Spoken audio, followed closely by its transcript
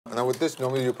Now with this,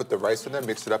 normally you put the rice in there,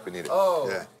 mix it up, and eat it. Oh.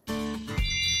 Yeah.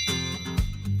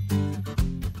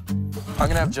 I'm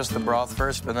gonna have just the broth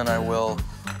first, but then I will.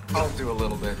 I'll do a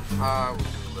little bit. I will do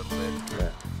a little bit. Yeah.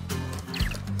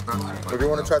 Not too much. If you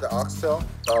want to try the oxtail,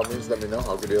 by all means, let me know.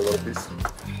 I'll give you a little piece.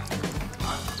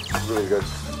 It's really good.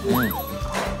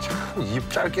 입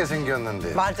짧게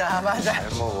생겼는데. 맞아. 잘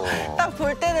먹어. 딱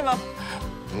볼 때는 막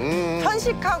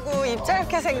편식하고 입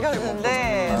짧게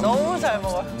생겼는데 너무 잘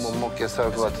먹어. 못 먹겠어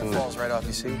할 것 같은데. Falls right off,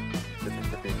 you see?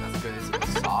 That's good. It's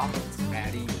soft, it's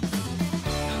fatty.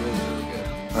 Really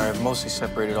good. All right, I've mostly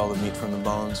separated all the meat from the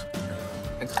bones.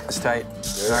 It's tight.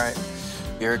 Yeah. All right,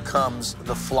 here comes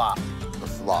the flop. The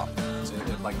flop.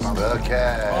 Like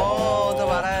오케이. 더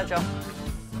말아야죠.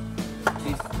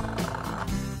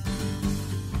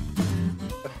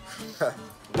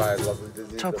 I love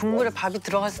it. 저 국물에 밥이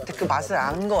들어갔을 때 그 맛을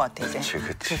아는 것 같아 이제.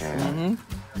 그치.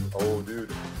 Oh, dude,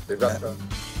 they got them.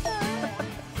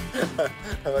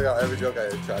 I like how every joke I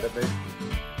try to make.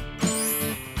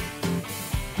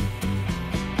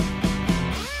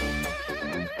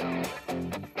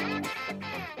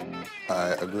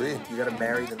 I agree. You gotta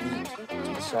marry the meat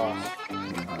to the sauce.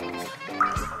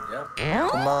 Yep.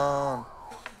 Come on.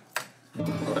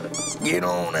 Get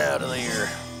on out of there.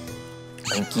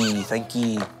 Thank you.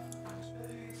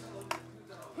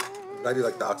 I do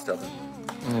like the oxtail.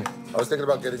 I was thinking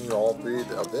about getting you all three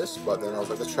of this, but then I was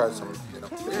like, let's try some, you know.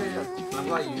 Yeah. I'm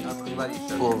glad you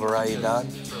said Full variedad.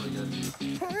 It's really good.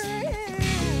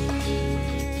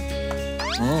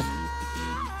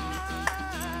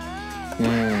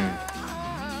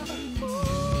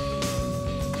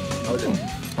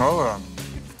 Oh.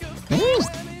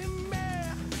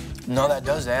 No, that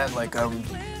does add like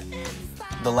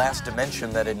the last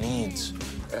dimension that it needs.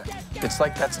 Yeah. It's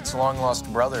like that's its long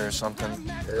lost brother or something,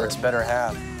 or its better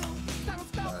half.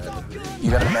 You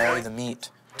gotta marry the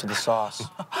meat to the sauce.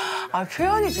 아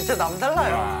표현이 진짜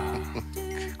남달라요.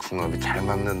 궁합이 잘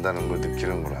맞는다는 걸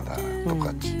느끼는구나 다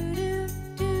똑같이.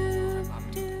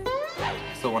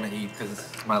 Still want to eat because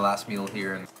it's my last meal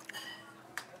here. And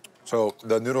So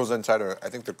the noodles inside are, I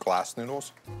think they're glass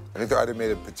noodles. I think they're either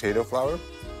made of potato flour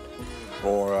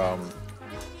or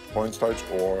cornstarch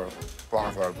or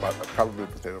flour flour, but probably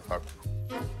potato flour.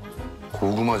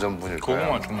 고구마 전분일 거야.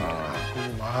 고구마 전분.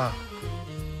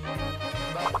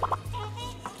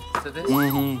 so this? No.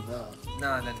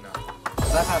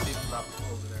 Does that have beef flop?